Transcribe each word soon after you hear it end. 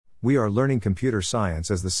We are learning computer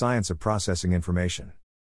science as the science of processing information.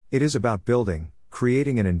 It is about building,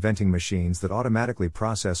 creating and inventing machines that automatically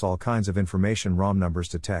process all kinds of information, from numbers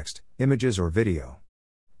to text, images or video.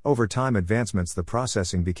 Over time advancements, the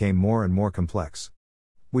processing became more and more complex.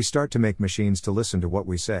 We start to make machines to listen to what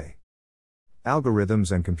we say.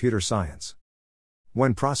 Algorithms and computer science.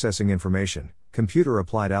 When processing information, computer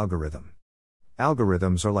applied algorithm.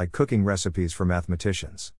 Algorithms are like cooking recipes for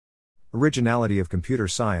mathematicians. Originality of computer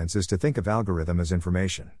science is to think of algorithm as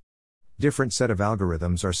information. Different set of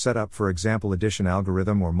algorithms are set up, for example addition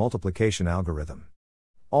algorithm or multiplication algorithm.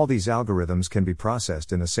 All these algorithms can be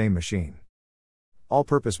processed in the same machine.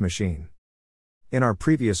 All-purpose machine. In our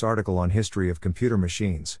previous article on history of computer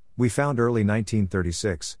machines, we found early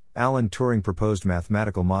 1936, Alan Turing proposed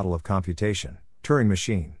mathematical model of computation, Turing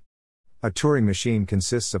machine. A Turing machine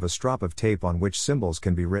consists of a strop of tape on which symbols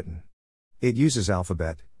can be written. It uses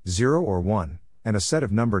alphabet, 0 or 1, and a set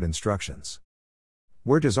of numbered instructions.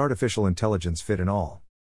 Where does artificial intelligence fit in all?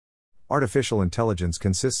 Artificial intelligence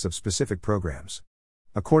consists of specific programs.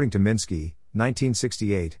 According to Minsky,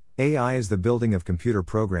 1968, AI is the building of computer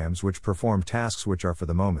programs which perform tasks which are for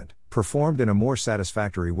the moment performed in a more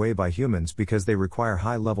satisfactory way by humans because they require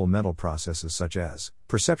high-level mental processes such as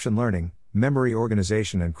perception learning, memory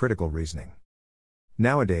organization and critical reasoning.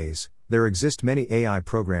 Nowadays, there exist many AI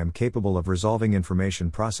programs capable of resolving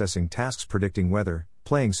information processing tasks, predicting weather,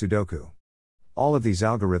 playing Sudoku. All of these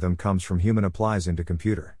algorithm comes from human applies into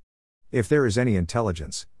computer. If there is any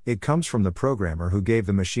intelligence, it comes from the programmer who gave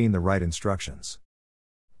the machine the right instructions.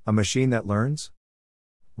 A machine that learns?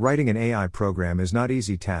 Writing an AI program is not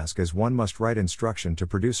easy task as one must write instruction to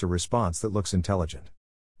produce a response that looks intelligent.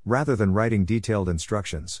 Rather than writing detailed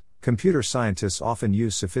instructions, computer scientists often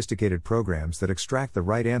use sophisticated programs that extract the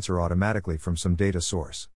right answer automatically from some data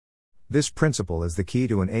source. This principle is the key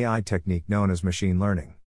to an AI technique known as machine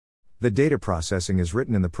learning. The data processing is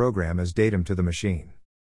written in the program as datum to the machine.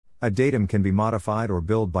 A datum can be modified or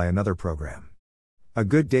built by another program. A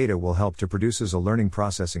good data will help to produce a learning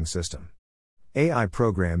processing system. AI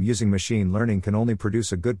program using machine learning can only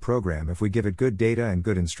produce a good program if we give it good data and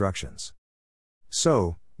good instructions.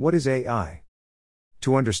 So, what is AI?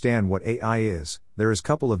 To understand what AI is, there is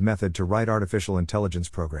couple of method to write artificial intelligence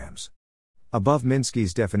programs. Above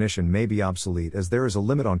Minsky's definition may be obsolete as there is a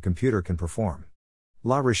limit on computer can perform.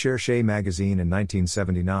 La Recherche magazine in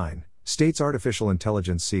 1979 states artificial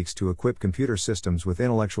intelligence seeks to equip computer systems with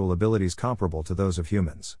intellectual abilities comparable to those of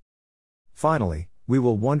humans. Finally, we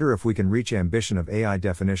will wonder if we can reach ambition of AI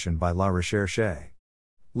definition by La Recherche.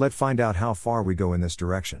 Let's find out how far we go in this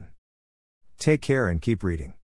direction. Take care and keep reading.